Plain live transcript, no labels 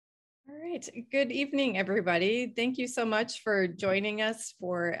All right. Good evening, everybody. Thank you so much for joining us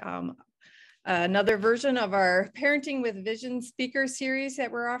for another version of our Parenting with Vision speaker series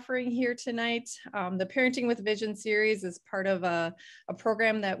that we're offering here tonight. The Parenting with Vision series is part of a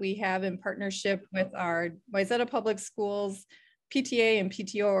program that we have in partnership with our Wayzata Public Schools PTA and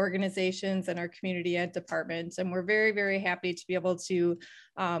PTO organizations and our community ed department. And we're very, very happy to be able to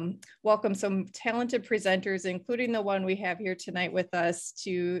welcome some talented presenters, including the one we have here tonight with us,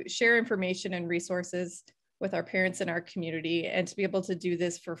 to share information and resources with our parents in our community and to be able to do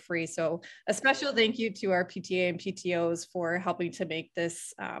this for free. So a special thank you to our PTA and PTOs for helping to make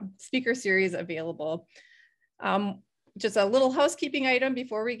this speaker series available. Just a little housekeeping item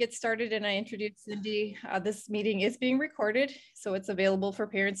before we get started and I introduce Cindy. This meeting is being recorded, so it's available for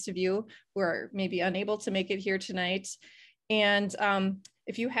parents to view who are maybe unable to make it here tonight. And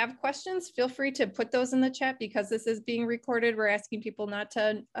if you have questions, feel free to put those in the chat because this is being recorded. We're asking people not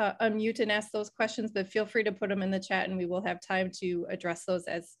to unmute and ask those questions, but feel free to put them in the chat and we will have time to address those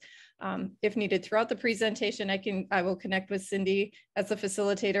as if needed throughout the presentation. I will connect with Cindy as the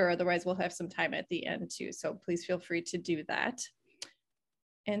facilitator, otherwise we'll have some time at the end too. So please feel free to do that.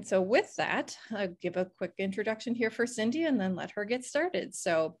 And so with that, I'll give a quick introduction here for Cindy and then let her get started.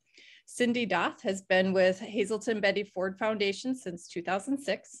 So Cindy Doth has been with Hazelton Betty Ford Foundation since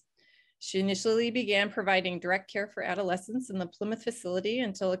 2006. She initially began providing direct care for adolescents in the Plymouth facility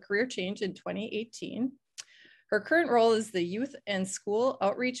until a career change in 2018. Her current role is the Youth and School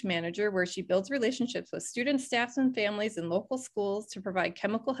Outreach Manager, where she builds relationships with students, staff, and families in local schools to provide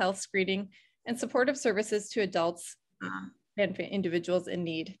chemical health screening and supportive services to adults and individuals in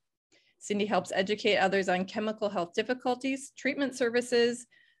need. Cindy helps educate others on chemical health difficulties, treatment services,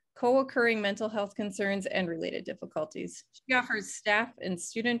 co-occurring mental health concerns, and related difficulties. She offers staff and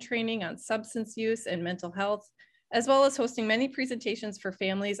student training on substance use and mental health, as well as hosting many presentations for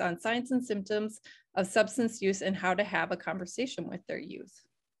families on signs and symptoms of substance use and how to have a conversation with their youth.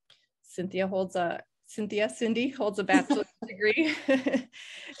 Cindy holds a bachelor's degree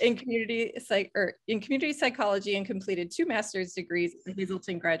in community psychology and completed 2 master's degrees at the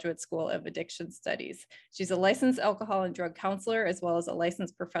Hazelton Graduate School of Addiction Studies. She's a licensed alcohol and drug counselor, as well as a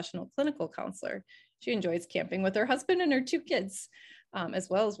licensed professional clinical counselor. She enjoys camping with her husband and her 2 kids, as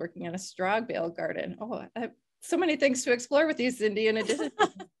well as working on a straw bale garden. Oh, I have so many things to explore with you, Cindy, in addition to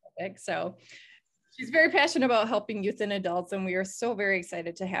this topic. So she's very passionate about helping youth and adults, and we are so very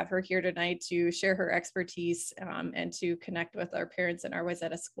excited to have her here tonight to share her expertise and to connect with our parents in our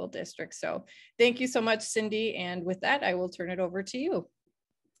Wayzata School District. So thank you so much, Cindy. And with that, I will turn it over to you.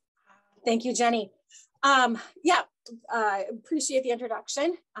 Thank you, Jenny. Appreciate the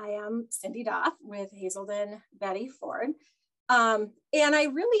introduction. I am Cindy Doth with Hazelton Betty Ford. And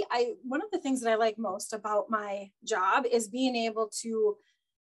one of the things that I like most about my job is being able to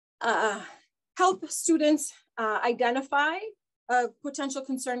help students identify a potential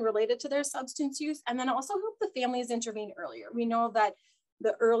concern related to their substance use, and then also help the families intervene earlier. We know that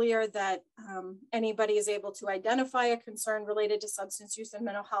the earlier that anybody is able to identify a concern related to substance use and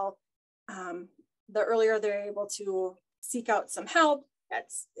mental health, the earlier they're able to seek out some help,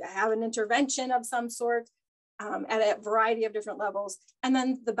 have an intervention of some sort at a variety of different levels, and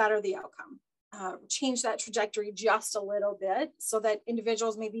then the better the outcome. Change that trajectory just a little bit so that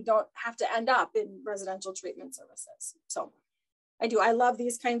individuals maybe don't have to end up in residential treatment services. So I love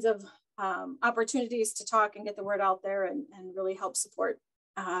these kinds of opportunities to talk and get the word out there and really help support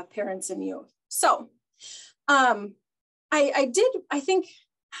parents and youth. So I think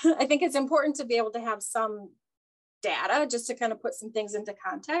it's important to be able to have some data just to kind of put some things into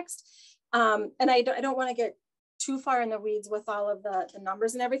context. And I don't want to get too far in the weeds with all of the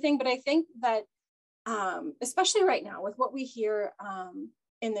numbers and everything, but I think that especially right now with what we hear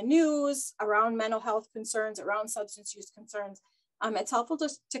in the news around mental health concerns, around substance use concerns, it's helpful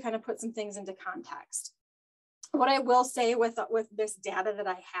just to kind of put some things into context. What I will say with this data that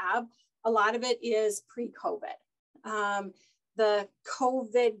I have, a lot of it is pre-COVID. The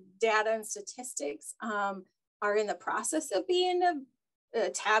COVID data and statistics are in the process of being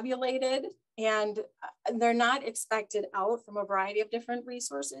tabulated, and they're not expected out from a variety of different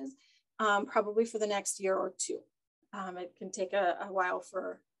resources, probably for the next year or 2. It can take a while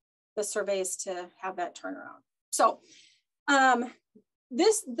for the surveys to have that turnaround. So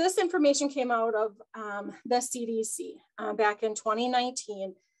this information came out of the CDC back in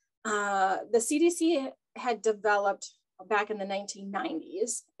 2019. The CDC had developed back in the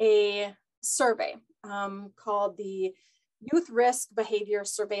 1990s a survey called the Youth Risk Behavior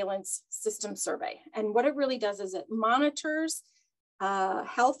Surveillance System Survey. And what it really does is it monitors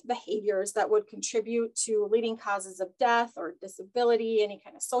health behaviors that would contribute to leading causes of death or disability, any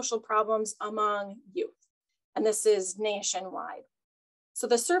kind of social problems among youth. And this is nationwide. So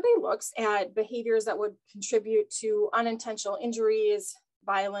the survey looks at behaviors that would contribute to unintentional injuries,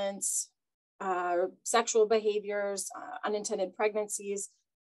 violence, sexual behaviors, unintended pregnancies,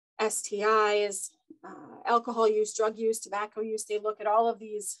 STIs, alcohol use, drug use, tobacco use. They look at all of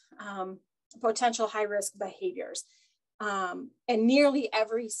these potential high-risk behaviors. And nearly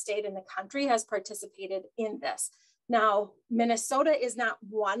every state in the country has participated in this. Now, Minnesota is not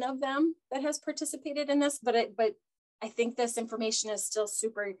one of them that has participated in this, but I think this information is still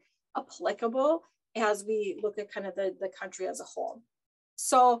super applicable as we look at kind of the country as a whole.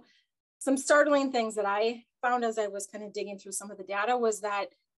 So some startling things that I found as I was kind of digging through some of the data was that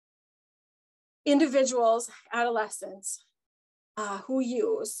individuals, adolescents who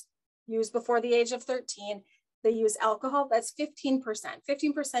use before the age of 13, they use alcohol. That's 15%.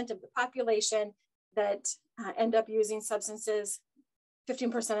 15% of the population that end up using substances,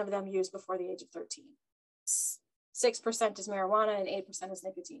 15% of them use before the age of 13. 6% is marijuana and 8% is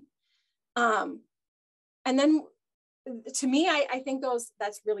nicotine. And then to me, I think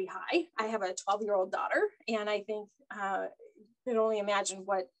that's really high. I have a 12-year-old daughter, and I think I can only imagine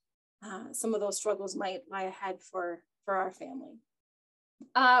what some of those struggles might lie ahead for our family.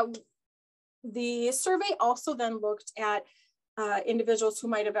 The survey also then looked at individuals who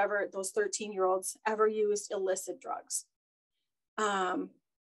might have those 13-year-olds ever used illicit drugs.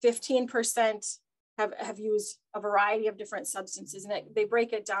 15% have used a variety of different substances, and they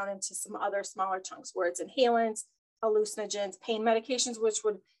break it down into some other smaller chunks where it's inhalants, hallucinogens, pain medications, which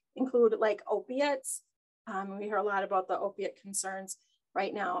would include like opiates. We hear a lot about the opiate concerns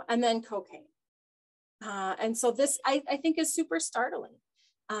right now, and then cocaine. And so this, I think, is super startling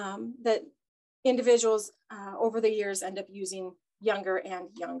that individuals over the years end up using younger and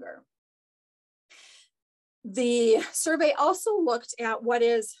younger. The survey also looked at what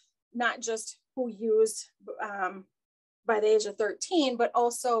is not just who used by the age of 13, but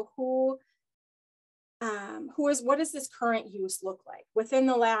also what does this current use look like within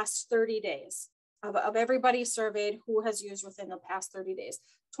the last 30 days of everybody surveyed who has used within the past 30 days.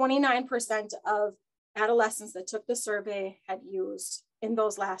 29% of adolescents that took the survey had used in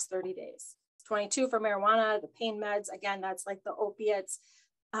those last 30 days. 22 for marijuana, the pain meds, again, that's like the opiates.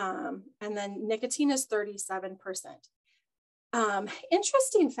 And then nicotine is 37%.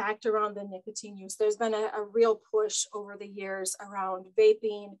 Interesting fact around the nicotine use, there's been a real push over the years around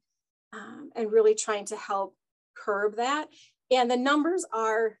vaping and really trying to help curb that. And the numbers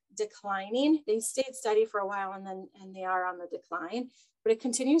are declining. They stayed steady for a while and they are on the decline, but it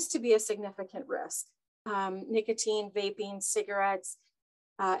continues to be a significant risk. Nicotine, vaping, cigarettes,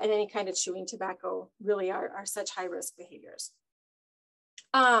 and any kind of chewing tobacco really are such high-risk behaviors.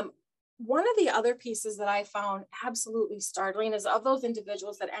 One of the other pieces that I found absolutely startling is of those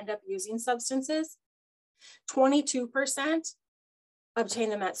individuals that end up using substances, 22% obtain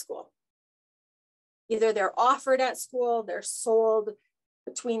them at school. Either they're offered at school, they're sold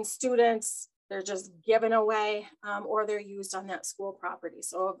between students, they're just given away, or they're used on that school property.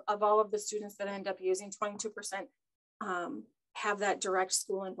 So of all of the students that end up using, 22% have that direct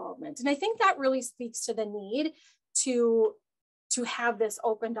school involvement. And I think that really speaks to the need to have this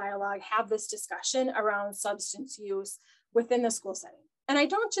open dialogue, have this discussion around substance use within the school setting. And I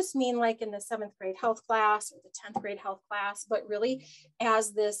don't just mean like in the 7th grade health class or the 10th grade health class, but really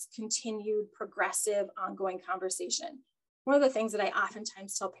as this continued progressive ongoing conversation. One of the things that I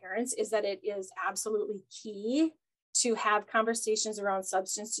oftentimes tell parents is that it is absolutely key to have conversations around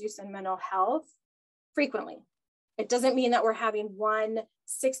substance use and mental health frequently. It doesn't mean that we're having one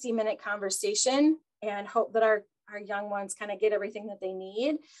 60-minute conversation and hope that our young ones kind of get everything that they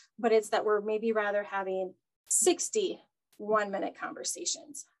need, but it's that we're maybe rather having 60 one-minute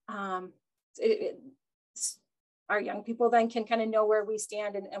conversations. Our young people then can kind of know where we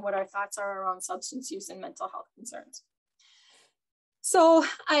stand and what our thoughts are around substance use and mental health concerns. So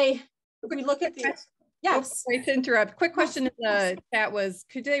we look at the, yes. Sorry to interrupt. Quick question in the chat was,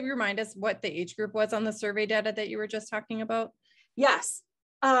 could they remind us what the age group was on the survey data that you were just talking about? Yes.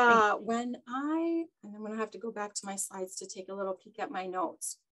 And I'm going to have to go back to my slides to take a little peek at my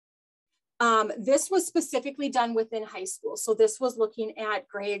notes. This was specifically done within high school. So this was looking at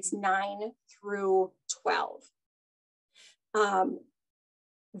grades 9 through 12.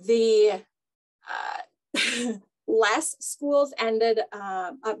 The less schools ended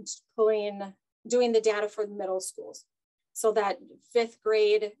up doing the data for the middle schools. So that 5th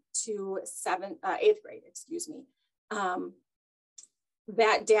grade to 8th grade, excuse me.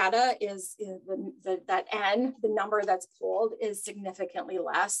 that data is that N, the number that's pulled, is significantly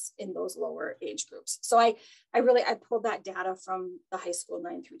less in those lower age groups. So I pulled that data from the high school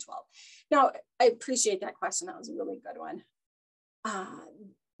 9 through 12. Now, I appreciate that question. That was a really good one.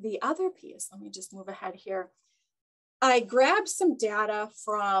 The other piece, let me just move ahead here. I grabbed some data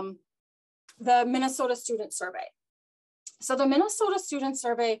from the Minnesota Student Survey. So the Minnesota Student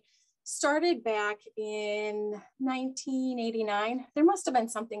Survey started back in 1989. There must have been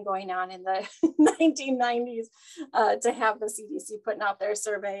something going on in the 1990s to have the CDC putting out their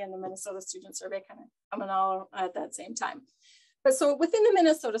survey and the Minnesota Student Survey kind of coming all at that same time. But so within the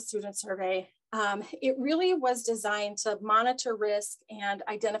Minnesota Student Survey, it really was designed to monitor risk and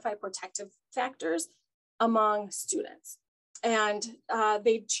identify protective factors among students. And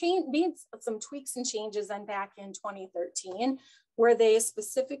they made some tweaks and changes then back in 2013, where they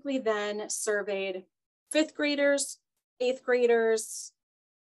specifically then surveyed 5th graders, 8th graders,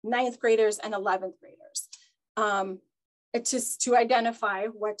 9th graders, and 11th graders. Just to identify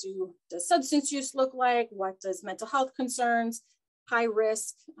does substance use look like, what does mental health concerns, high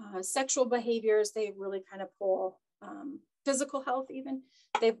risk, sexual behaviors, they really kind of pull physical health even,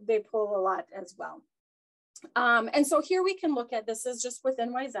 they pull a lot as well. And so here we can look at, this is just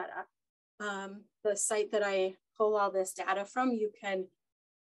within Wayzata, the site that I pull all this data from. You can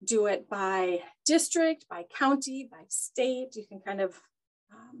do it by district, by county, by state. You can kind of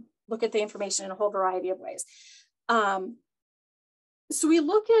look at the information in a whole variety of ways. So we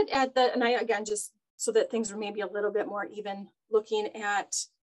look at the, and I, again, just so that things are maybe a little bit more even, looking at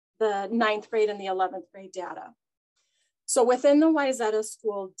the 9th grade and the 11th grade data. So within the Wayzata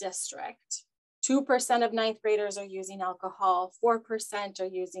school district, 2% of 9th graders are using alcohol, 4% are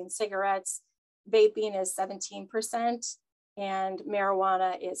using cigarettes, vaping is 17%, and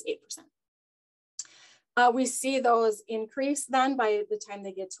marijuana is 8%. We see those increase then by the time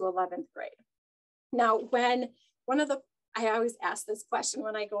they get to 11th grade. Now, when I always ask this question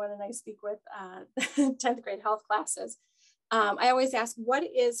when I go in and I speak with 10th grade health classes. I always ask, when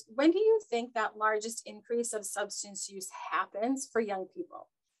do you think that largest increase of substance use happens for young people?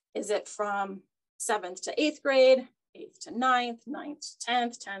 Is it from 7th to 8th grade, 8th to 9th, 9th to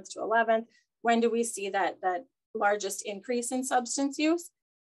 10th, 10th to 11th? When do we see that largest increase in substance use?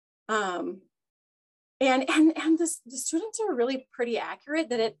 And the students are really pretty accurate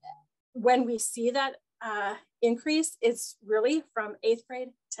that when we see that increase, it's really from 8th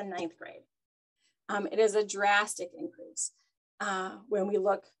grade to 9th grade. It is a drastic increase when we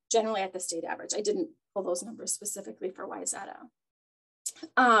look generally at the state average. I didn't pull those numbers specifically for Wayzata.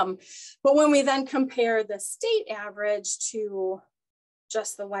 But when we then compare the state average to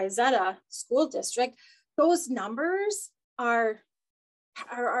just the Wayzata school district, those numbers are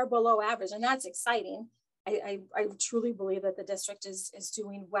below average, and that's exciting. I truly believe that the district is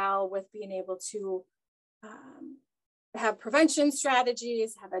doing well with being able to have prevention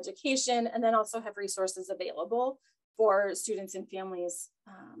strategies, have education, and then also have resources available for students and families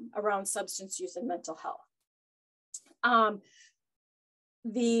around substance use and mental health.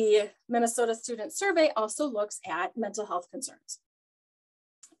 The Minnesota Student Survey also looks at mental health concerns.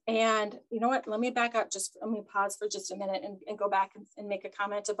 And you know what, let me back up, let me pause for just a minute and go back and make a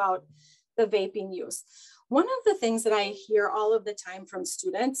comment about the vaping use. One of the things that I hear all of the time from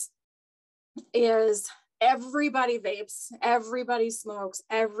students is everybody vapes, everybody smokes,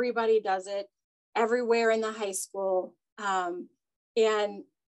 everybody does it everywhere in the high school. And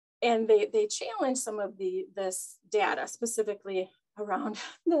they challenge some of this data specifically around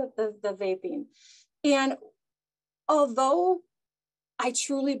the vaping. And although I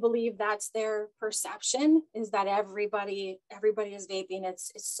truly believe that's their perception, is that everybody is vaping,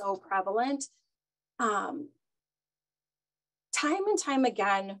 it's so prevalent. Time and time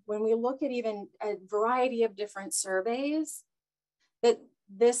again, when we look at even a variety of different surveys, that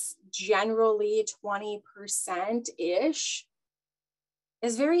this generally 20%-ish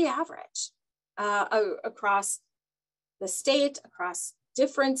is very average across the state, across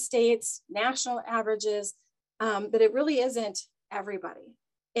different states, national averages, but it really isn't everybody.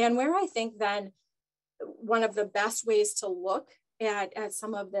 And where I think then one of the best ways to look at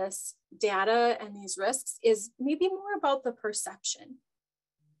some of this data and these risks is maybe more about the perception.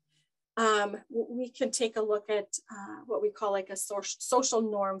 We can take a look at what we call like a social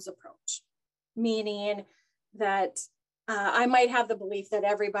norms approach, meaning that I might have the belief that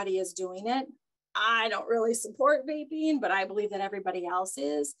everybody is doing it. I don't really support vaping, but I believe that everybody else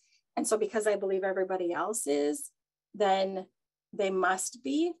is. And so because I believe everybody else is, then they must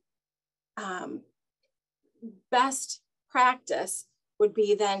be. Best practice would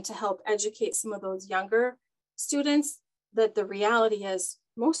be then to help educate some of those younger students that the reality is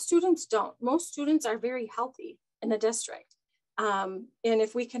most students don't. Most students are very healthy in the district. And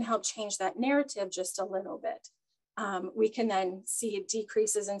if we can help change that narrative just a little bit, we can then see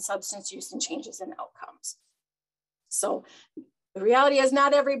decreases in substance use and changes in outcomes. So the reality is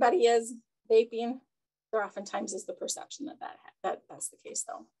not everybody is vaping. There oftentimes is the perception that that's the case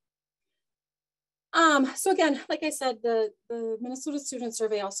though. So again, like I said, the Minnesota Student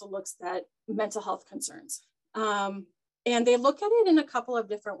Survey also looks at mental health concerns. And they look at it in a couple of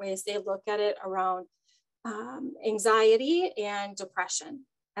different ways. They look at it around anxiety and depression,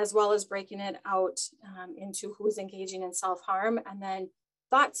 as well as breaking it out into who's engaging in self-harm, and then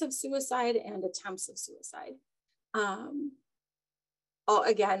thoughts of suicide and attempts of suicide.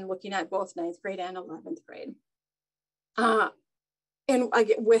 Again, looking at both 9th grade and 11th grade. And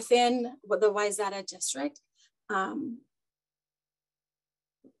within the Wayzata district,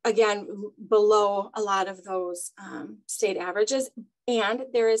 again, below a lot of those state averages. And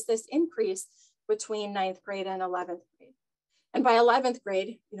there is this increase between 9th grade and 11th grade. And by 11th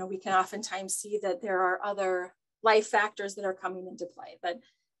grade, you know, we can oftentimes see that there are other life factors that are coming into play. But,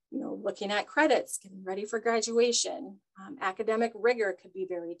 you know, looking at credits, getting ready for graduation, academic rigor could be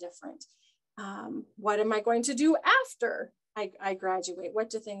very different. What am I going to do after I graduate? What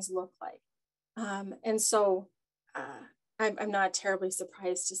do things look like? And so I'm not terribly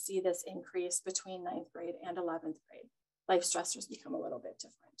surprised to see this increase between 9th grade and 11th grade. Life stressors become a little bit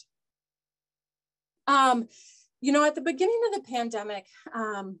different. You know, at the beginning of the pandemic,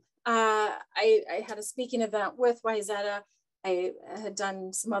 I had a speaking event with Wayzata. I had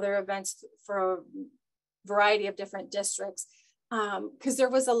done some other events for a variety of different districts, because there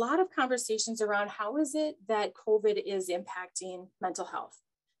was a lot of conversations around how is it that COVID is impacting mental health?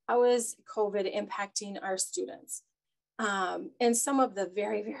 How is COVID impacting our students? And some of the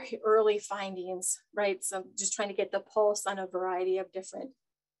very, very early findings, right? So just trying to get the pulse on a variety of different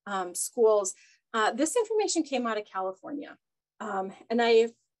schools. This information came out of California. And I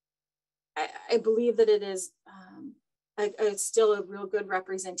believe that it is still a real good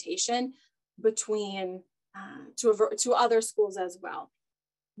representation between to other schools as well.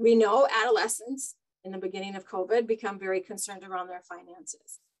 We know adolescents in the beginning of COVID become very concerned around their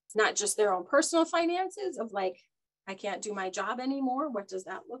finances. It's not just their own personal finances of like, I can't do my job anymore. What does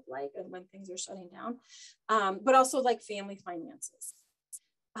that look like? And when things are shutting down, but also like family finances.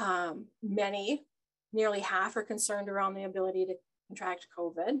 Nearly half are concerned around the ability to contract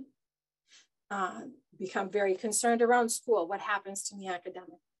COVID, become very concerned around school. What happens to me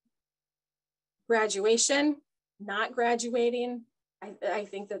academically? Graduation, not graduating. I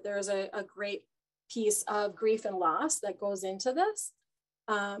think that there's a great piece of grief and loss that goes into this,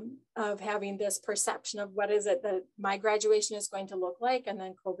 of having this perception of what is it that my graduation is going to look like. And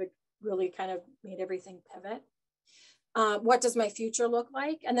then COVID really kind of made everything pivot. What does my future look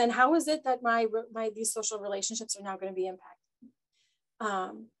like? And then how is it that these social relationships are now going to be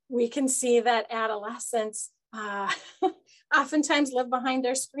impacted? We can see that adolescents oftentimes live behind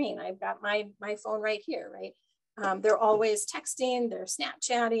their screen. I've got my phone right here, right? They're always texting, they're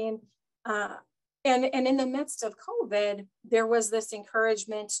Snapchatting. And in the midst of COVID, there was this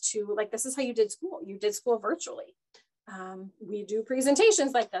encouragement to, like, this is how you did school. You did school virtually. We do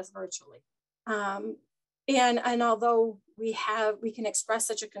presentations like this virtually. And although we can express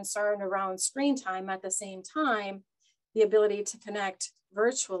such a concern around screen time, at the same time, the ability to connect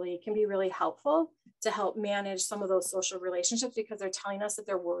virtually can be really helpful to help manage some of those social relationships, because they're telling us that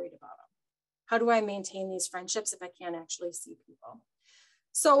they're worried about them. How do I maintain these friendships if I can't actually see people?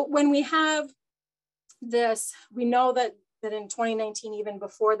 So when we have this, we know that in 2019, even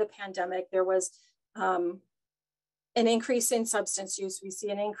before the pandemic, there was an increase in substance use. We see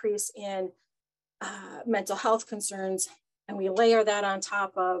an increase in mental health concerns, and we layer that on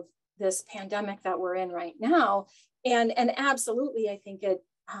top of this pandemic that we're in right now. And absolutely, I think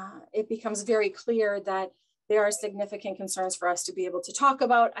it becomes very clear that there are significant concerns for us to be able to talk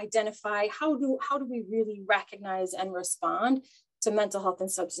about, identify, how do we really recognize and respond to mental health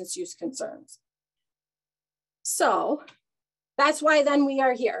and substance use concerns. So that's why then we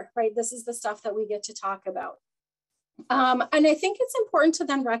are here, right? This is the stuff that we get to talk about. And I think it's important to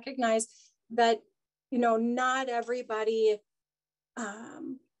then recognize that, you know, not everybody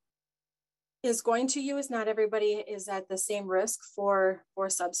is going to use, not everybody is at the same risk for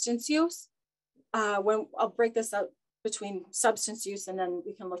substance use. When I'll break this up between substance use, and then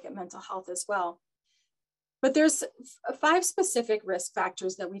we can look at mental health as well. But there's 5 specific risk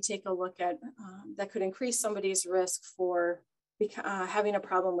factors that we take a look at that could increase somebody's risk for having a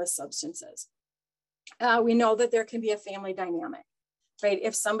problem with substances. We know that there can be a family dynamic. right?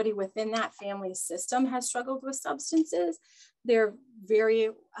 If somebody within that family system has struggled with substances, there very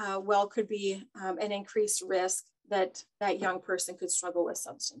well could be an increased risk that that young person could struggle with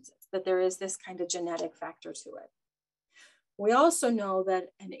substances, that there is this kind of genetic factor to it. We also know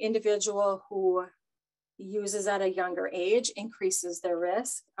that an individual who uses at a younger age increases their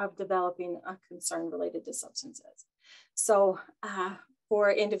risk of developing a concern related to substances. So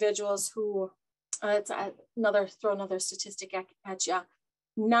for individuals who, throw another statistic at you,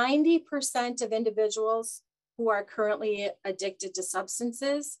 90% of individuals who are currently addicted to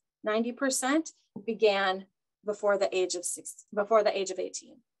substances, 90% began before the age of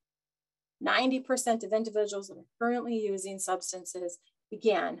 18. 90% of individuals that are currently using substances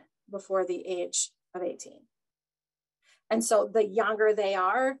began before the age of 18. And so the younger they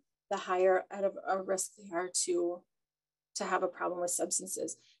are, the higher out of a risk they are to have a problem with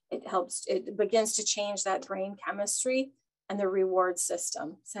substances. It begins to change that brain chemistry and the reward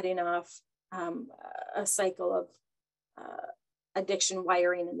system, setting off a cycle of addiction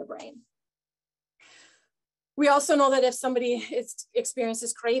wiring in the brain. We also know that if somebody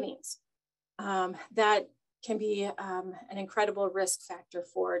experiences cravings, that can be an incredible risk factor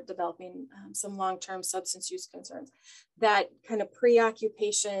for developing some long-term substance use concerns. That kind of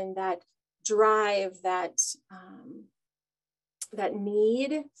preoccupation, that drive, that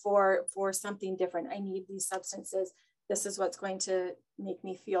need for something different. I need these substances. This is what's going to make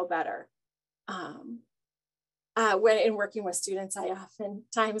me feel better. When in working with students, I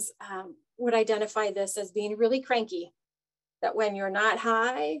oftentimes would identify this as being really cranky. That when you're not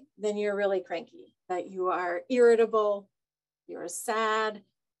high, then you're really cranky, that you are irritable, you're sad.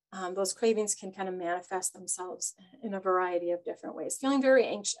 Those cravings can kind of manifest themselves in a variety of different ways. Feeling very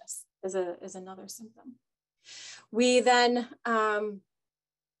anxious is another symptom. We then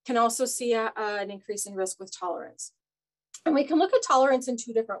can also see an increase in risk with tolerance. And we can look at tolerance in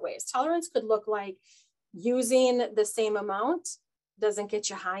two different ways. Tolerance could look like using the same amount doesn't get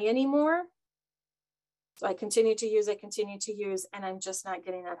you high anymore. So I continue to use, and I'm just not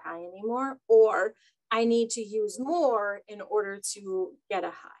getting that high anymore. Or I need to use more in order to get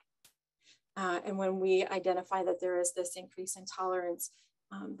a high. And when we identify that there is this increase in tolerance,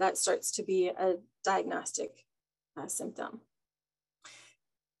 that starts to be a diagnostic symptom.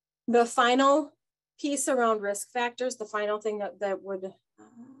 The final piece around risk factors, the final thing that would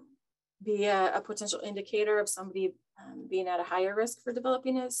be a potential indicator of somebody being at a higher risk for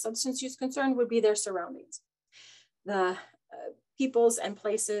developing a substance use concern would be their surroundings. The people's and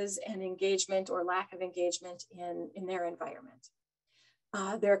places and engagement or lack of engagement in their environment.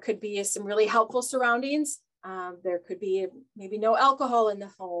 There could be some really helpful surroundings. There could be maybe no alcohol in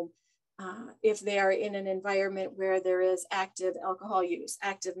the home. If they are in an environment where there is active alcohol use,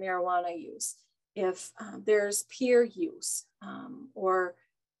 active marijuana use, if there's peer use or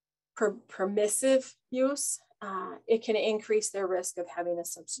permissive use, it can increase their risk of having a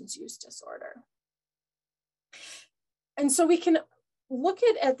substance use disorder. And so we can look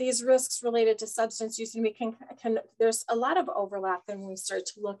at these risks related to substance use, and we can there's a lot of overlap when we start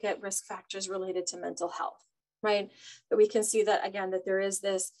to look at risk factors related to mental health, right? But we can see that, again, that there is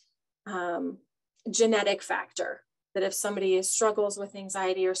this genetic factor, that if somebody struggles with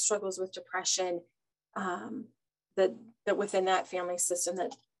anxiety or struggles with depression, that within that family system,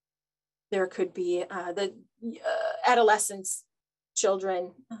 that there could be the adolescents,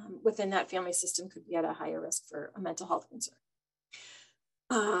 children within that family system could be at a higher risk for a mental health concern.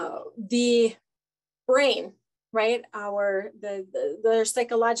 The brain, right? Their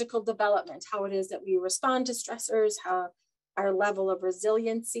psychological development, how it is that we respond to stressors, how our level of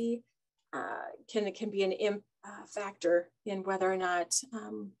resiliency can be an factor in whether or not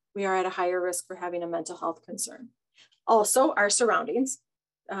we are at a higher risk for having a mental health concern. Also, our surroundings,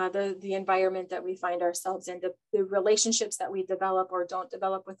 the environment that we find ourselves in, the relationships that we develop or don't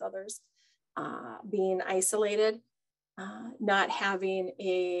develop with others, being isolated, not having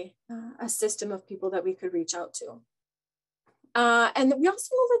a system of people that we could reach out to. And we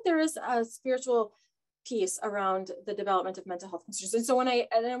also know that there is a spiritual piece around the development of mental health concerns. And so when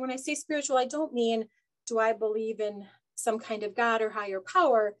I say spiritual, I don't mean, do I believe in some kind of God or higher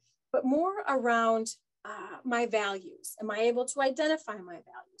power, but more around my values. Am I able to identify my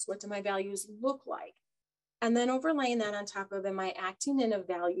values? What do my values look like? And then overlaying that on top of, am I acting in a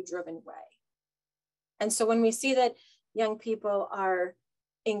value-driven way? And so when we see that young people are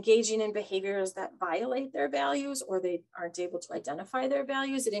engaging in behaviors that violate their values, or they aren't able to identify their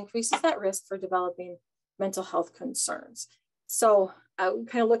values, it increases that risk for developing mental health concerns. So I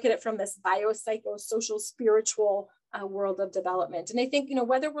kind of look at it from this biopsychosocial spiritual world of development. And I think,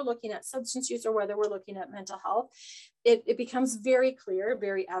 whether we're looking at substance use or whether we're looking at mental health, it becomes very clear,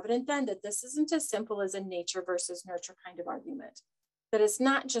 very evident then that this isn't as simple as a nature versus nurture kind of argument, that it's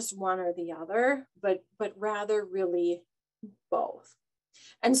not just one or the other, but rather really both.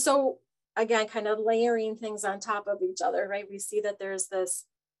 And so again, kind of layering things on top of each other, right? We see that there's this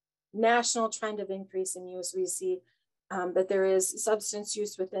national trend of increase in use. We see that there is substance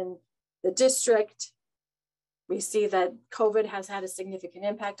use within the district. We see that COVID has had a significant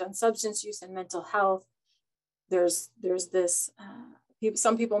impact on substance use and mental health. There's this,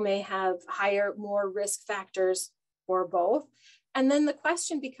 some people may have more risk factors for both. And then the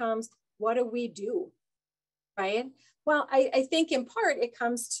question becomes, what do we do, right? Well, I think in part it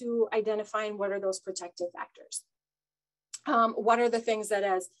comes to identifying what are those protective factors. What are the things that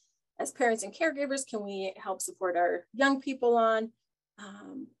as parents and caregivers can we help support our young people on?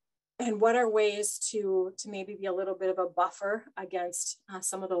 And what are ways to maybe be a little bit of a buffer against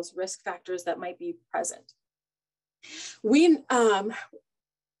some of those risk factors that might be present? We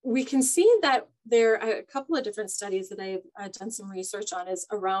can see that there are a couple of different studies that I've done some research on is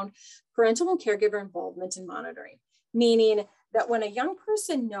around parental and caregiver involvement in monitoring, meaning that when a young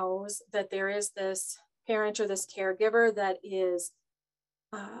person knows that there is this parent or this caregiver that is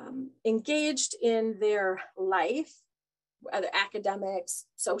engaged in their life, whether academics,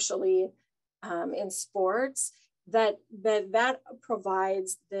 socially, in sports, that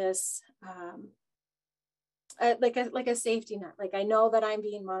provides this like a safety net. Like, I know that I'm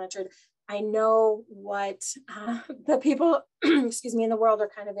being monitored. I know what the people, excuse me, in the world are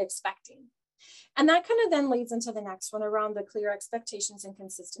kind of expecting. And that kind of then leads into the next one around the clear expectations and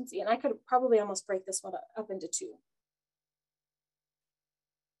consistency. And I could probably almost break this one up into two.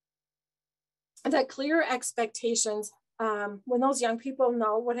 That clear expectations, when those young people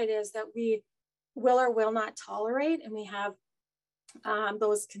know what it is that we will or will not tolerate, and we have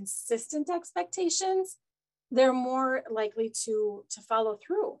those consistent expectations, they're more likely to follow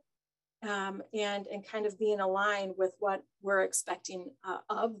through and kind of be in line with what we're expecting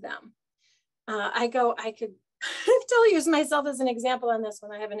of them. I could totally use myself as an example on this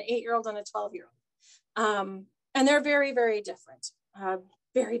one. I have an 8-year-old and a 12-year-old, and they're very, very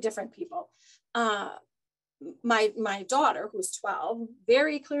different people. My daughter, who's 12,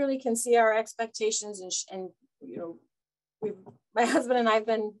 very clearly can see our expectations, and my husband and I have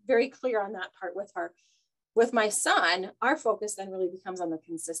been very clear on that part with her. With my son, our focus then really becomes on the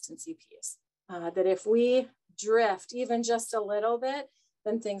consistency piece, that if we drift even just a little bit,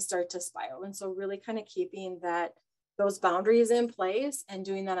 then things start to spiral. And so really kind of keeping those boundaries in place and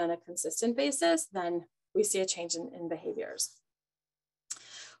doing that on a consistent basis, then we see a change in behaviors.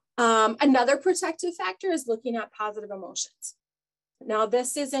 Another protective factor is looking at positive emotions. Now,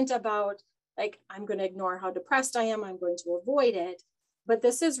 this isn't about like, I'm going to ignore how depressed I am, I'm going to avoid it. But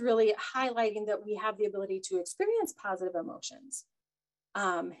this is really highlighting that we have the ability to experience positive emotions.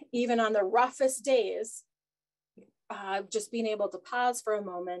 Even on the roughest days, just being able to pause for a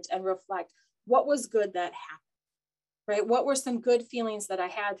moment and reflect, what was good that happened, right? What were some good feelings that I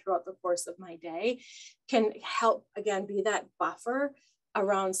had throughout the course of my day can help, again, be that buffer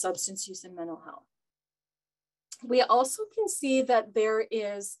around substance use and mental health. We also can see that there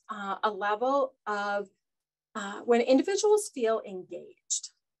is a level of when individuals feel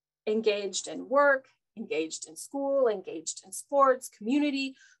engaged in work, engaged in school, engaged in sports,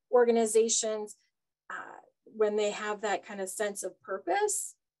 community organizations, when they have that kind of sense of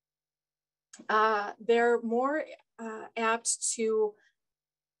purpose, they're more apt to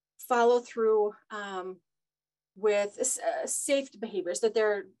follow through with safe behaviors, that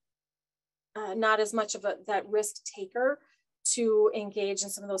they're not as much of that risk taker to engage in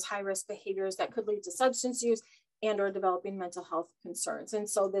some of those high risk behaviors that could lead to substance use and or developing mental health concerns. And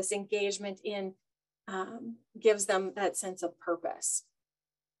so this engagement gives them that sense of purpose.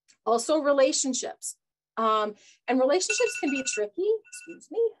 Also relationships. And relationships can be tricky. Excuse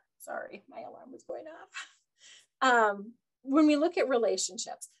me. Sorry, my alarm was going off. When we look at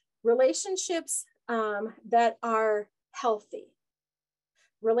relationships that are healthy,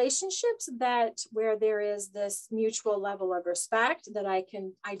 relationships where there is this mutual level of respect, that I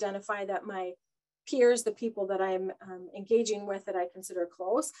can identify that my peers, the people that I'm engaging with that I consider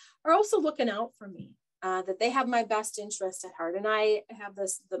close, are also looking out for me, that they have my best interest at heart, and I have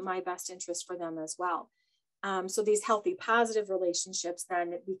my best interest for them as well. So these healthy, positive relationships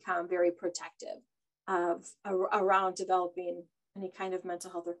then become very protective around developing any kind of mental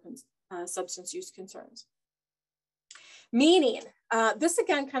health or substance use concerns. Meaning, this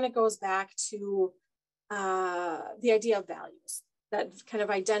again kind of goes back to the idea of values, that kind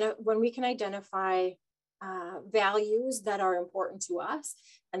of when we can identify values that are important to us,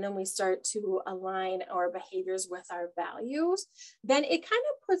 and then we start to align our behaviors with our values, then it kind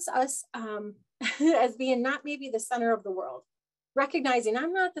of puts us as being not maybe the center of the world, recognizing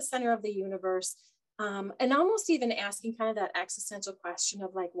I'm not the center of the universe, and almost even asking kind of that existential question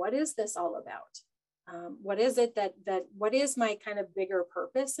of like, what is this all about? What is it that what is my kind of bigger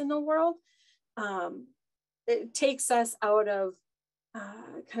purpose in the world? It takes us out of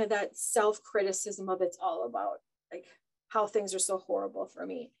kind of that self-criticism of it's all about like how things are so horrible for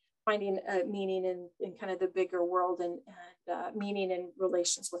me, finding meaning in kind of the bigger world and meaning in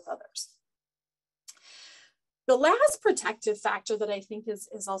relations with others. The last protective factor that I think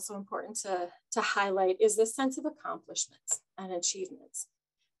is also important to highlight is this sense of accomplishments and achievements.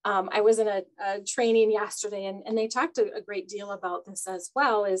 I was in a training yesterday and they talked a great deal about this as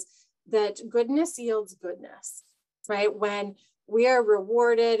well, is that goodness yields goodness, right? When we are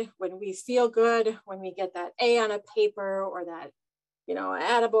rewarded, when we feel good, when we get that A on a paper or that,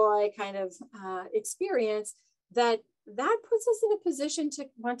 attaboy kind of experience, that puts us in a position to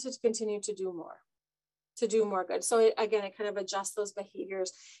want to continue to do more good. So it kind of adjusts those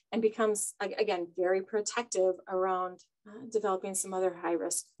behaviors and becomes, again, very protective around developing some other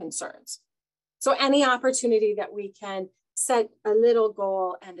high-risk concerns. So any opportunity that we can set a little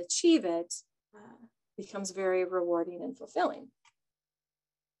goal and achieve it becomes very rewarding and fulfilling.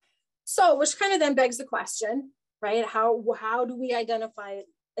 So, which kind of then begs the question, right? How do we identify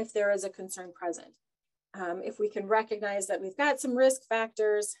if there is a concern present? If we can recognize that we've got some risk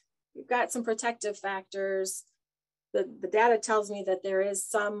factors, we've got some protective factors, the data tells me that there is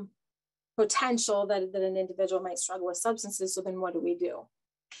some potential that an individual might struggle with substances, so then what do we do?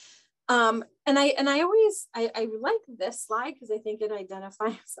 And I always like this slide because I think it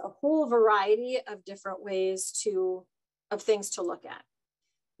identifies a whole variety of different ways of things to look at.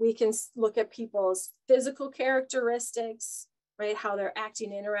 We can look at people's physical characteristics, right? How they're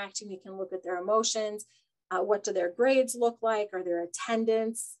acting, interacting. We can look at their emotions. What do their grades look like? Or their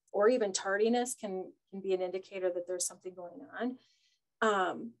attendance or even tardiness can be an indicator that there's something going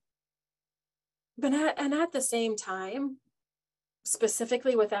on. But at the same time,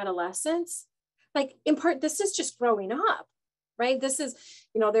 specifically with adolescents, like in part, this is just growing up, right? This is,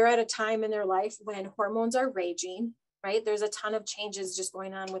 they're at a time in their life when hormones are raging, right? There's a ton of changes just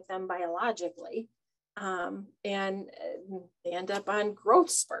going on with them biologically. And they end up on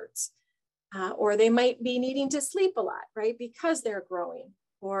growth spurts, or they might be needing to sleep a lot, right? Because they're growing,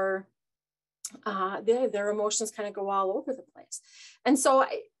 or their emotions kind of go all over the place. And so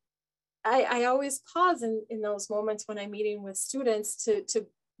I always pause in those moments when I'm meeting with students to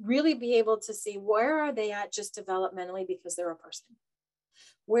really be able to see where are they at just developmentally because they're a person.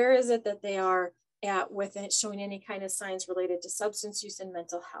 Where is it that they are at with it showing any kind of signs related to substance use and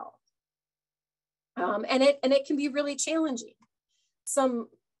mental health? And it can be really challenging. Some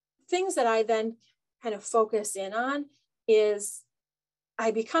things that I then kind of focus in on is I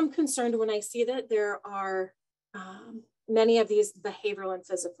become concerned when I see that there are many of these behavioral and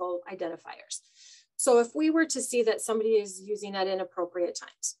physical identifiers. So if we were to see that somebody is using at inappropriate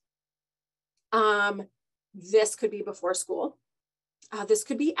times, this could be before school. This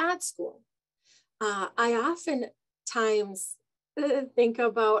could be at school. I oftentimes think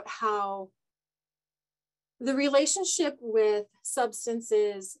about how the relationship with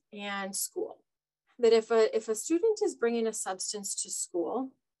substances and school, that if a student is bringing a substance to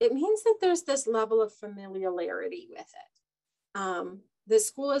school, it means that there's this level of familiarity with it. The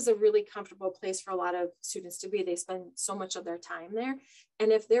school is a really comfortable place for a lot of students to be. They spend so much of their time there.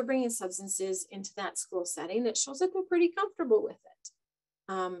 And if they're bringing substances into that school setting, it shows that they're pretty comfortable with it.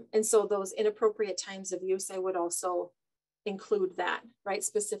 And so those inappropriate times of use, I would also include that, right?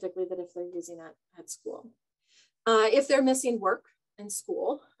 Specifically that if they're using that at school. If they're missing work in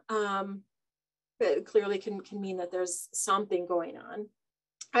school, it clearly can mean that there's something going on.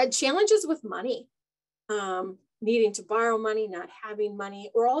 Challenges with money, needing to borrow money, not having money,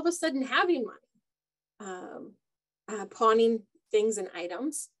 or all of a sudden having money, pawning things and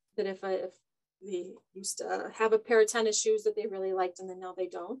items that if they used to have a pair of tennis shoes that they really liked and then now they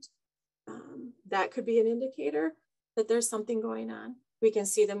don't, that could be an indicator that there's something going on. We can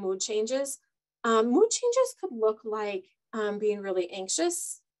see the mood changes. Mood changes could look like being really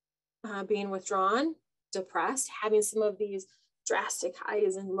anxious, being withdrawn, depressed, having some of these drastic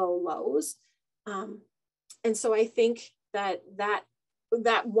highs and low lows. And so I think that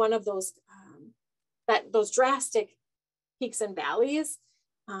one of those those drastic peaks and valleys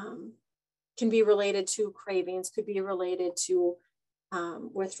can be related to cravings, could be related to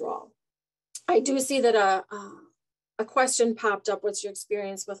withdrawal. I do see that a question popped up, what's your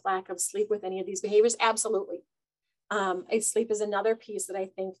experience with lack of sleep with any of these behaviors? Absolutely. Sleep is another piece that I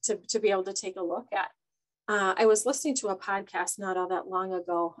think to be able to take a look at. I was listening to a podcast not all that long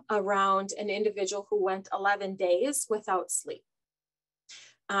ago around an individual who went 11 days without sleep.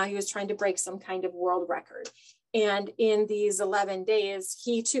 He was trying to break some kind of world record. And in these 11 days,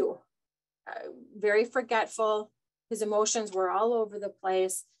 he too, very forgetful. His emotions were all over the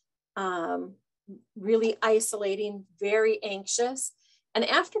place, really isolating, very anxious. And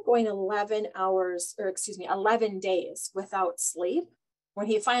after going 11 days without sleep, when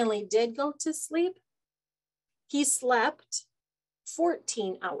he finally did go to sleep, he slept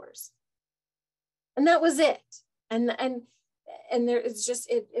 14 hours. And that was it. And there is just,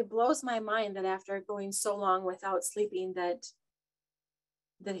 it blows my mind that after going so long without sleeping that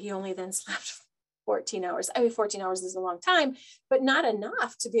he only then slept 14 hours. I mean, 14 hours is a long time, but not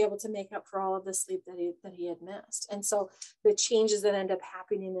enough to be able to make up for all of the sleep that he had missed. And so the changes that end up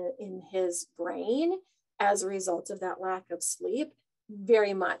happening in his brain as a result of that lack of sleep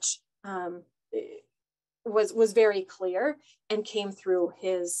very much was very clear and came through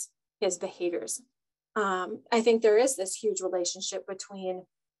his behaviors. I think there is this huge relationship between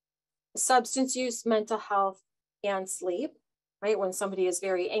substance use, mental health, and sleep, right? When somebody is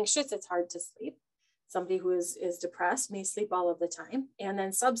very anxious, it's hard to sleep. Somebody who is depressed may sleep all of the time. And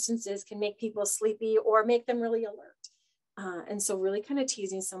then substances can make people sleepy or make them really alert. And so really kind of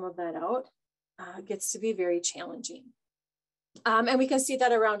teasing some of that out gets to be very challenging. And we can see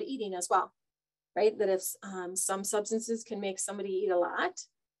that around eating as well, right? That if some substances can make somebody eat a lot,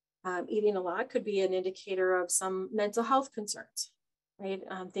 eating a lot could be an indicator of some mental health concerns, right?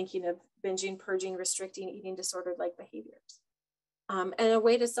 Thinking of binging, purging, restricting, eating disorder-like behaviors. And a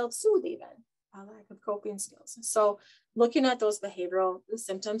way to self-soothe even, a lack of coping skills. So looking at those behavioral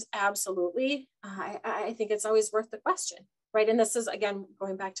symptoms, absolutely. I think it's always worth the question, right? And this is, again,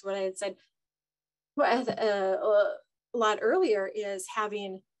 going back to what I had said a lot earlier, is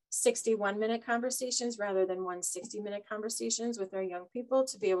having 61-minute conversations rather than 160-minute conversations with our young people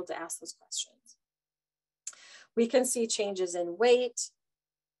to be able to ask those questions. We can see changes in weight.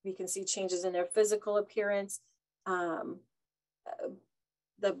 We can see changes in their physical appearance, the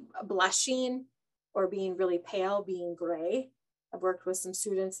blushing or being really pale, being gray. I've worked with some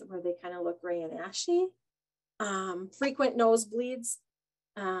students where they kind of look gray and ashy. Frequent nosebleeds.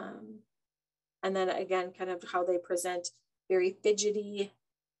 And then again, kind of how they present, very fidgety,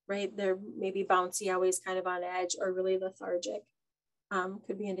 right? They're maybe bouncy, always kind of on edge, or really lethargic.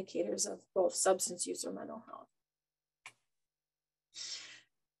 Could be indicators of both substance use or mental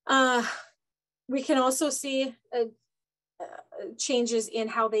health. We can also see changes in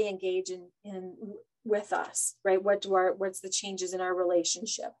how they engage in with us, right? What's the changes in our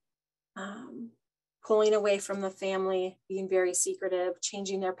relationship? Pulling away from the family, being very secretive,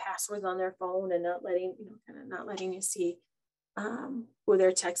 changing their passwords on their phone and not letting you see who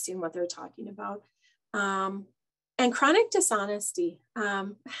they're texting, what they're talking about. And chronic dishonesty.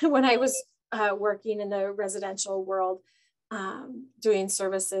 When I was working in the residential world, doing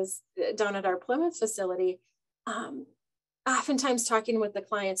services down at our Plymouth facility, oftentimes talking with the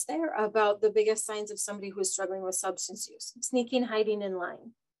clients there about the biggest signs of somebody who's struggling with substance use: sneaking, hiding, and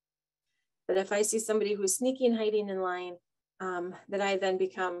lying. But if I see somebody who's sneaking, hiding, and lying, that I then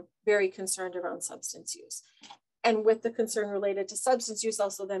become very concerned around substance use. And with the concern related to substance use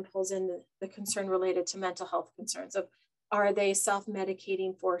also then pulls in the concern related to mental health concerns of, are they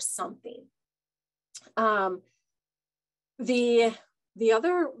self-medicating for something? The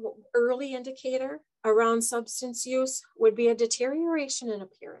other early indicator around substance use would be a deterioration in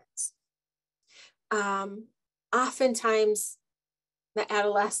appearance. Oftentimes, the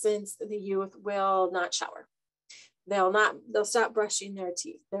adolescents, the youth will not shower. They'll stop brushing their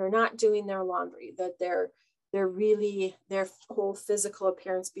teeth. They're not doing their laundry, that they're really, their whole physical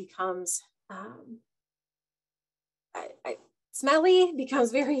appearance becomes smelly,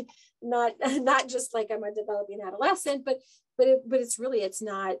 becomes very not just like I'm a developing adolescent, but it's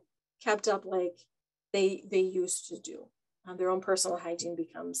not kept up like they used to do. Their own personal hygiene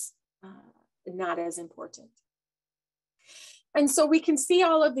becomes not as important. And so we can see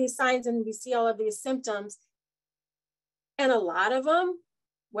all of these signs and we see all of these symptoms, and a lot of them,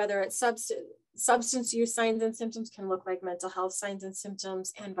 whether it's substance use signs and symptoms, can look like mental health signs and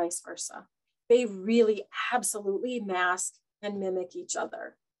symptoms, and vice versa. They really absolutely mask and mimic each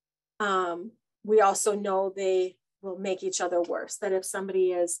other. We also know they will make each other worse, that if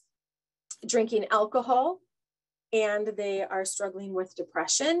somebody is drinking alcohol and they are struggling with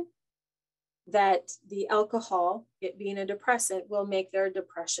depression, that the alcohol, it being a depressant, will make their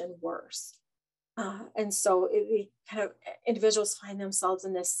depression worse. And so individuals find themselves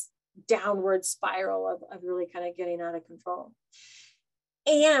in this downward spiral of really kind of getting out of control.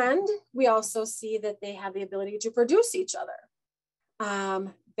 And we also see that they have the ability to produce each other.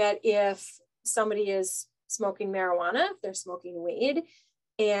 That if somebody is smoking marijuana, if they're smoking weed,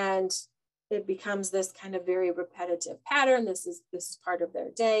 and it becomes this kind of very repetitive pattern, this is part of their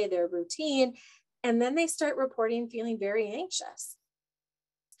day, their routine, and then they start reporting feeling very anxious,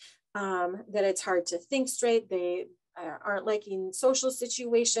 that it's hard to think straight, they aren't liking social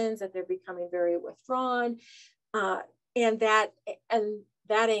situations, that they're becoming very withdrawn, and that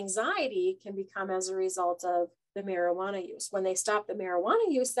anxiety can become as a result of the marijuana use. When they stop the marijuana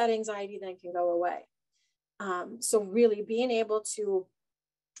use, that anxiety then can go away. So really being able to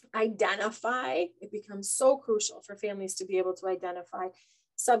identify, it becomes so crucial for families to be able to identify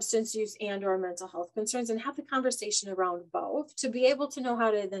substance use and or mental health concerns and have the conversation around both to be able to know how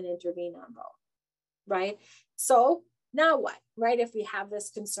to then intervene on both, right? So now what, right? If we have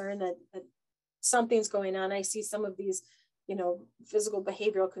this concern that something's going on, I see some of these, physical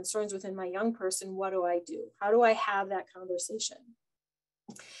behavioral concerns within my young person, what do I do? How do I have that conversation?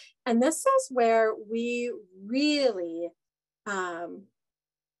 And this is where we really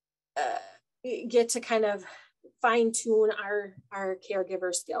get to kind of fine tune our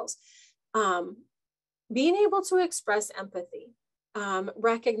caregiver skills. Being able to express empathy,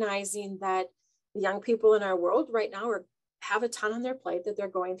 recognizing that the young people in our world right now have a ton on their plate, that they're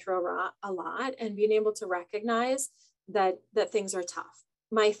going through a lot, and being able to recognize that things are tough.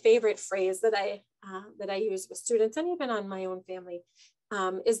 My favorite phrase that I use with students and even on my own family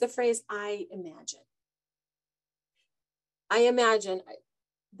is the phrase, I imagine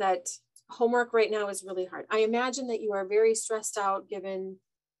that homework right now is really hard. I imagine that you are very stressed out given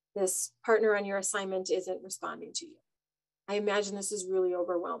this partner on your assignment isn't responding to you. I imagine this is really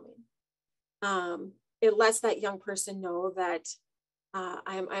overwhelming. It lets that young person know that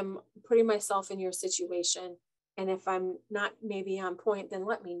I'm putting myself in your situation. And if I'm not maybe on point, then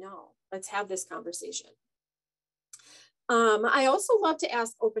let me know. Let's have this conversation. I also love to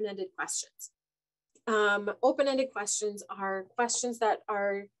ask open-ended questions. Open-ended questions are questions that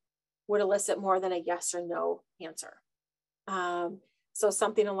would elicit more than a yes or no answer. So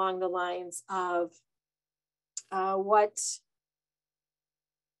something along the lines of what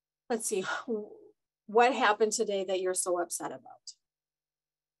happened today that you're so upset about?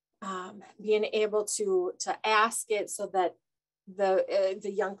 Being able to ask it so that the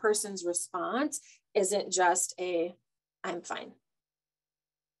young person's response isn't just I'm fine.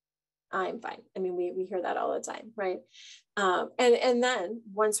 I mean, we hear that all the time, right? And then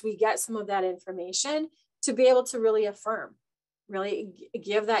once we get some of that information, to be able to really affirm, really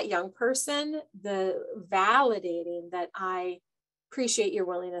give that young person the validating that I appreciate your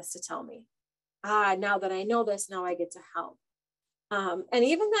willingness to tell me. Now that I know this, now I get to help. And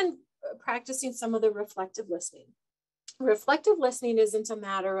even then practicing some of the reflective listening. Reflective listening isn't a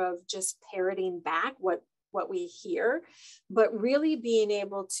matter of just parroting back what we hear, but really being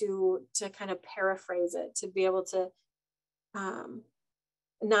able to kind of paraphrase it, to be able to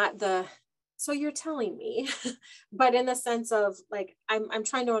so you're telling me, but in the sense of like, I'm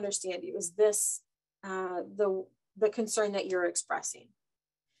trying to understand you. Is this the concern that you're expressing?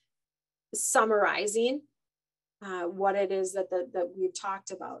 Summarizing what it is that we've talked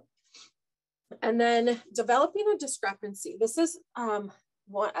about. And then developing a discrepancy. This is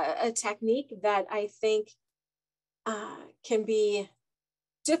a technique that I think can be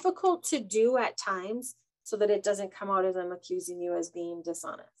difficult to do at times so that it doesn't come out as I'm accusing you as being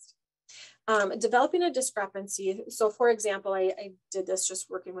dishonest. Developing a discrepancy. So for example, I did this just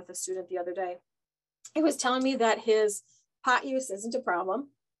working with a student the other day. He was telling me that his pot use isn't a problem,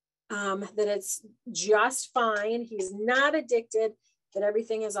 that it's just fine. He's not addicted, that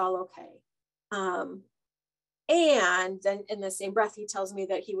everything is all okay. And then in the same breath, he tells me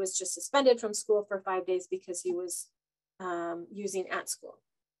that he was just suspended from school for 5 days because he was using at school.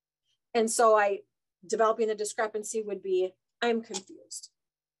 And so developing a discrepancy would be, I'm confused.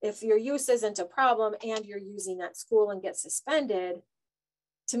 If your use isn't a problem and you're using at school and get suspended,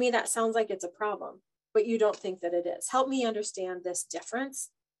 to me, that sounds like it's a problem, but you don't think that it is. Help me understand this difference.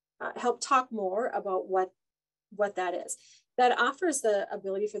 Help talk more about what that is. That offers the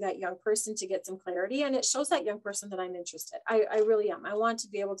ability for that young person to get some clarity, and it shows that young person that I'm interested. I really am. I want to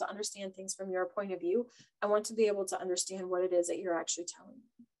be able to understand things from your point of view. I want to be able to understand what it is that you're actually telling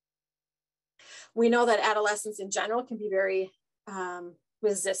me. We know that adolescents in general can be very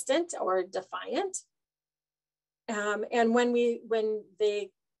resistant or defiant. And when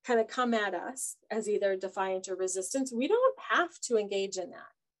they kind of come at us as either defiant or resistant, we don't have to engage in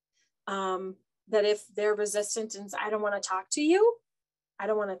that. that if they're resistant and I don't want to talk to you, I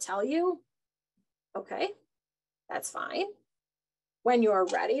don't want to tell you, okay, that's fine. When you're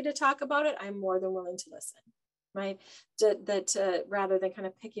ready to talk about it, I'm more than willing to listen, right? Rather than kind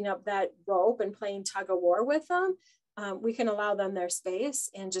of picking up that rope and playing tug of war with them, we can allow them their space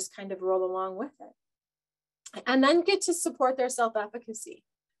and just kind of roll along with it. And then get to support their self-efficacy,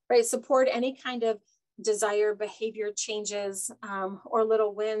 right? Support any kind of desired behavior changes or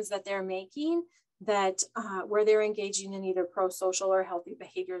little wins that they're making that where they're engaging in either pro-social or healthy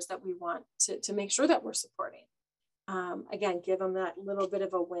behaviors that we want to make sure that we're supporting. Again, give them that little bit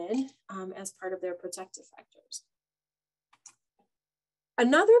of a win as part of their protective factors.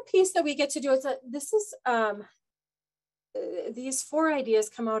 Another piece that we get to do is that this is, these 4 ideas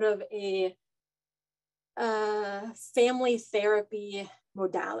come out of a family therapy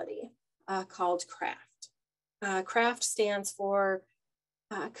modality called CRAFT. CRAFT stands for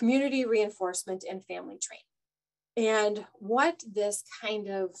Community Reinforcement and Family Training. And what this kind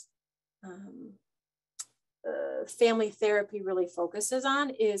of family therapy really focuses on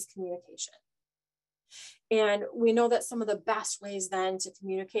is communication. And we know that some of the best ways then to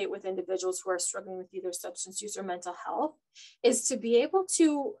communicate with individuals who are struggling with either substance use or mental health is to be able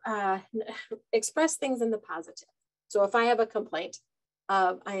to express things in the positive. So if I have a complaint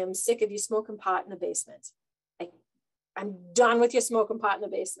of, I am sick of you smoking pot in the basement. I'm done with you smoking pot in the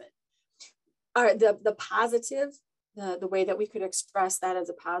basement. The positive, the way that we could express that as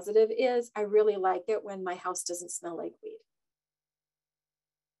a positive is, I really like it when my house doesn't smell like weed.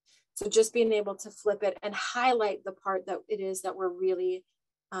 So just being able to flip it and highlight the part that it is that we're really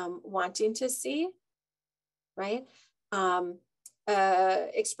wanting to see, right?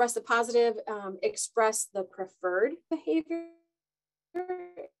 Express the positive, express the preferred behavior,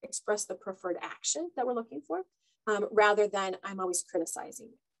 express the preferred action that we're looking for, rather than I'm always criticizing.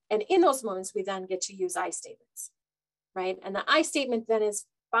 And in those moments, we then get to use I statements, right? And the I statement then is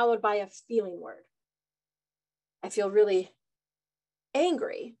followed by a feeling word. I feel really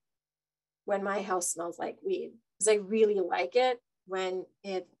angry when my house smells like weed, because I really like it when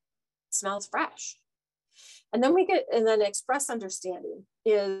it smells fresh. And then express understanding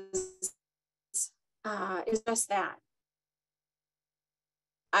is just that.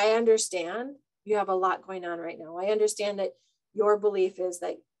 I understand you have a lot going on right now. I understand that your belief is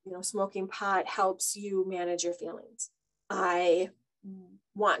that, smoking pot helps you manage your feelings. I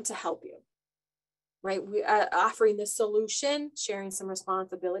want to help you, right? We offering the solution, sharing some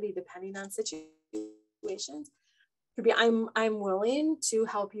responsibility depending on situations. Could be I'm willing to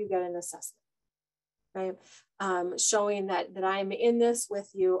help you get an assessment, right? Showing that I'm in this with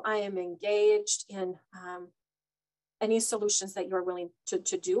you. I am engaged in any solutions that you're willing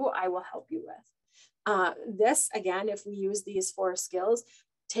to do. I will help you with. This again, if we use these 4 skills,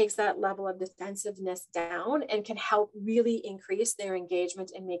 takes that level of defensiveness down and can help really increase their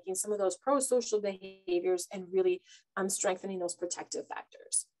engagement in making some of those pro-social behaviors and really strengthening those protective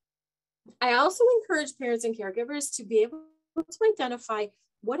factors. I also encourage parents and caregivers to be able to identify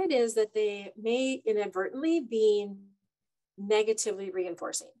what it is that they may inadvertently be negatively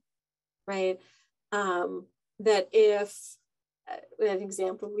reinforcing, right? That if, an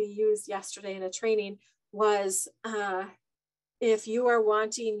example we used yesterday in a training was, if you are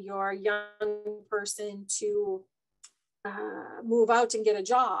wanting your young person to move out and get a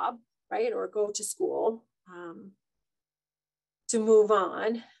job, right, or go to school, to move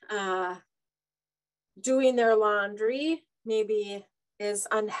on, doing their laundry maybe is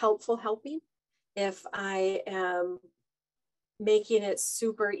unhelpful helping. If I am making it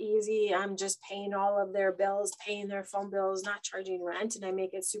super easy, I'm just paying all of their bills, paying their phone bills, not charging rent, and I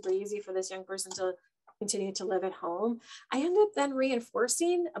make it super easy for this young person to continue to live at home, I end up then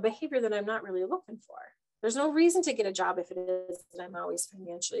reinforcing a behavior that I'm not really looking for. There's no reason to get a job if it is that I'm always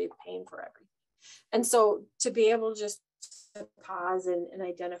financially paying for everything. And so to be able just to pause and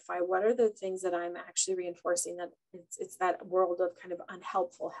identify what are the things that I'm actually reinforcing, that it's that world of kind of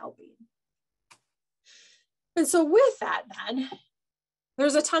unhelpful helping. And so with that then,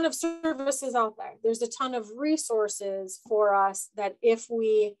 there's a ton of services out there. There's a ton of resources for us that if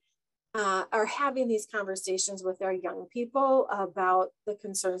we are having these conversations with our young people about the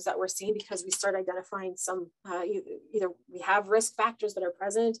concerns that we're seeing, because we start identifying some, either we have risk factors that are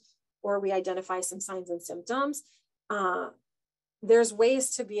present or we identify some signs and symptoms, there's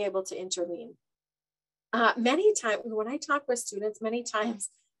ways to be able to intervene. Many times when I talk with students, many times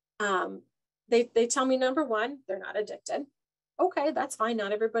they tell me, number one, they're not addicted. Okay, that's fine.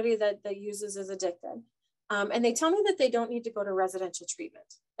 Not everybody that uses is addicted. And they tell me that they don't need to go to residential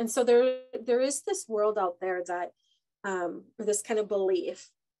treatment. And so there is this world out there that, or this kind of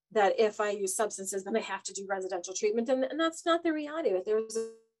belief that if I use substances, then I have to do residential treatment. And that's not the reality of it. There's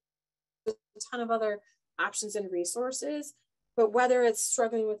a ton of other options and resources. But whether it's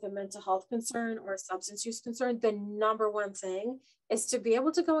struggling with a mental health concern or a substance use concern, the number one thing is to be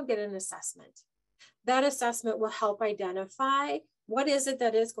able to go and get an assessment. That assessment will help identify what is it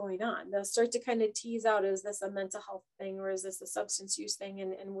that is going on. They'll start to kind of tease out, is this a mental health thing or is this a substance use thing,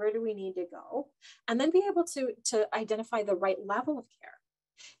 and where do we need to go? And then be able to identify the right level of care.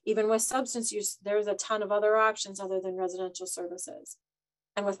 Even with substance use, there's a ton of other options other than residential services.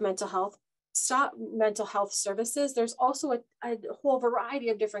 And with mental health services, there's also a whole variety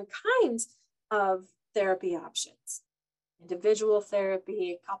of different kinds of therapy options. Individual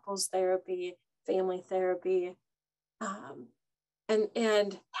therapy, couples therapy, family therapy.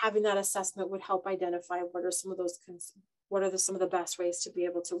 And having that assessment would help identify what are some of those, some of the best ways to be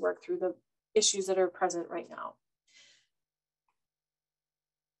able to work through the issues that are present right now.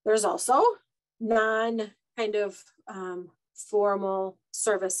 There's also formal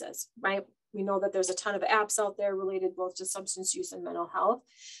services, right? We know that there's a ton of apps out there related both to substance use and mental health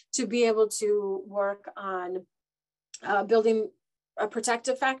to be able to work on building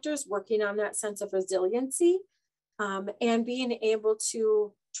protective factors, working on that sense of resiliency, and being able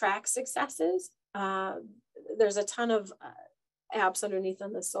to track successes. There's a ton of apps underneath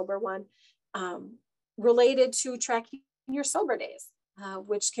on the sober one related to tracking your sober days,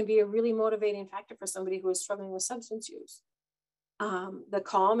 which can be a really motivating factor for somebody who is struggling with substance use. The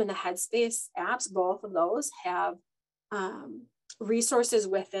Calm and the Headspace apps, both of those have resources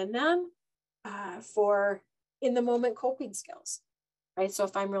within them for in the moment coping skills, right? So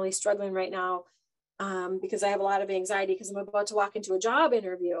if I'm really struggling right now because I have a lot of anxiety because I'm about to walk into a job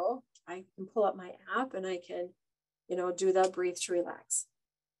interview, I can pull up my app and I can, do the breathe to relax.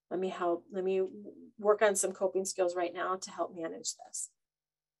 Let me work on some coping skills right now to help manage this.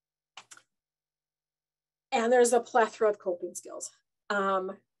 And there's a plethora of coping skills.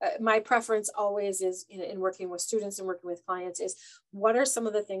 My preference always is in working with students and working with clients is what are some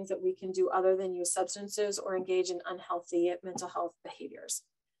of the things that we can do other than use substances or engage in unhealthy mental health behaviors?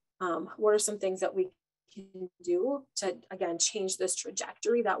 What are some things that we can do to, again, change this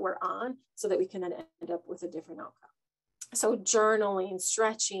trajectory that we're on so that we can then end up with a different outcome? So journaling,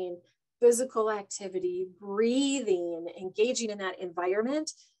 stretching, physical activity, breathing, engaging in that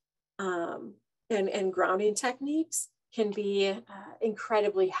environment, and grounding techniques can be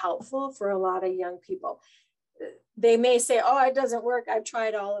incredibly helpful for a lot of young people. They may say, oh, it doesn't work. I've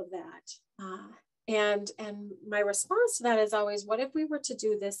tried all of that. And my response to that is always, what if we were to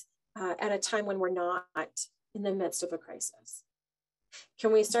do this at a time when we're not in the midst of a crisis?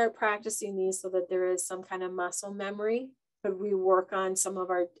 Can we start practicing these so that there is some kind of muscle memory? Could we work on some of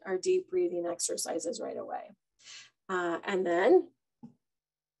our deep breathing exercises right away? And then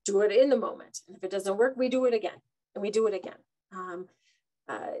do it in the moment. And if it doesn't work, we do it again and we do it again.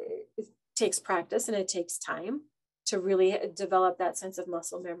 It takes practice and it takes time to really develop that sense of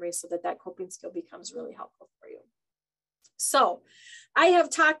muscle memory so that coping skill becomes really helpful for you. So I have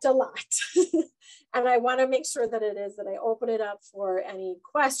talked a lot and I want to make sure that I open it up for any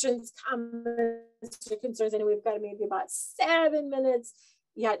questions, comments, or concerns. I know we've got maybe about 7 minutes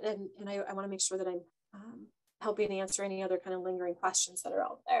yet. And I want to make sure that I'm helping answer any other kind of lingering questions that are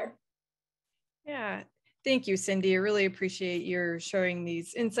out there. Yeah. Thank you, Cindy. I really appreciate your sharing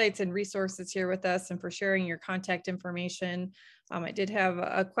these insights and resources here with us and for sharing your contact information. I did have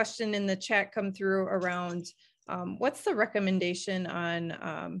a question in the chat come through around what's the recommendation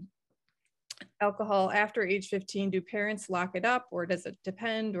on alcohol after age 15? Do parents lock it up or does it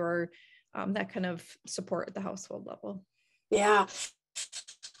depend, or that kind of support at the household level? Yeah.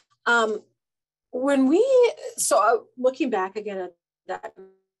 Looking back again at that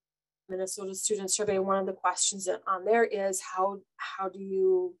Minnesota student survey, one of the questions on there is how do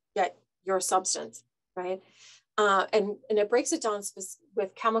you get your substance, right? And it breaks it down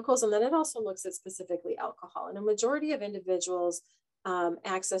with chemicals, and then it also looks at specifically alcohol. And a majority of individuals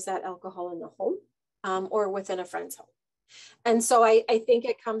access that alcohol in the home or within a friend's home. And so I think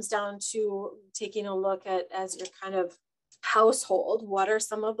it comes down to taking a look at, as your kind of household, what are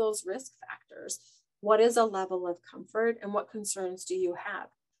some of those risk factors? What is a level of comfort and what concerns do you have?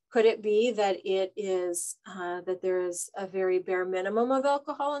 Could it be that it is that there is a very bare minimum of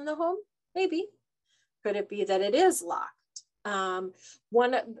alcohol in the home? Maybe. Could it be that it is locked?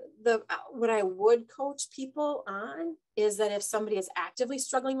 What I would coach people on is that if somebody is actively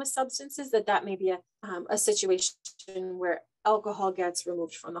struggling with substances, that may be a situation where alcohol gets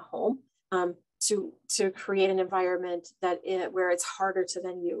removed from the home to create an environment where it's harder to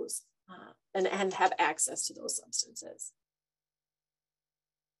then use and have access to those substances.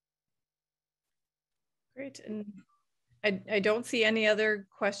 Great. And I don't see any other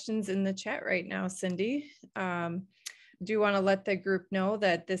questions in the chat right now, Cindy. Do want to let the group know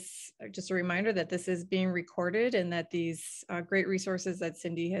that this, just a reminder that this is being recorded and that these great resources that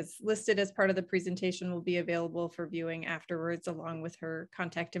Cindy has listed as part of the presentation will be available for viewing afterwards, along with her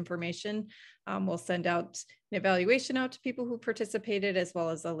contact information. We'll send out an evaluation out to people who participated, as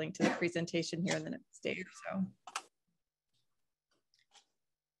well as a link to the presentation here in the next day or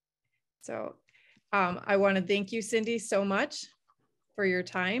so. I want to thank you, Cindy, so much for your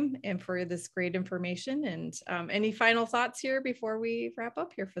time and for this great information. And any final thoughts here before we wrap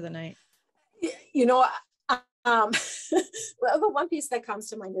up here for the night? You know, well, the one piece that comes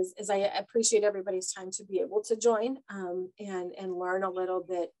to mind is I appreciate everybody's time to be able to join and learn a little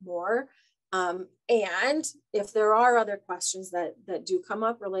bit more. And if there are other questions that do come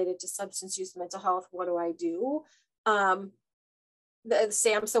up related to substance use, mental health, what do I do? The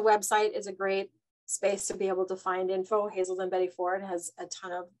SAMHSA website is a great space to be able to find info. Hazelden Betty Ford has a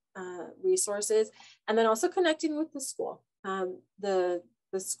ton of resources, and then also connecting with the school. The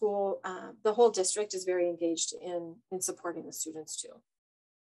school, the whole district is very engaged in supporting the students too.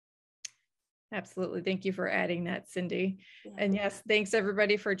 Absolutely. Thank you for adding that, Cindy. Yeah. And yes, thanks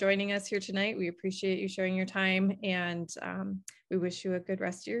everybody for joining us here tonight. We appreciate you sharing your time, and we wish you a good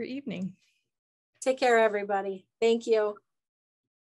rest of your evening. Take care, everybody. Thank you.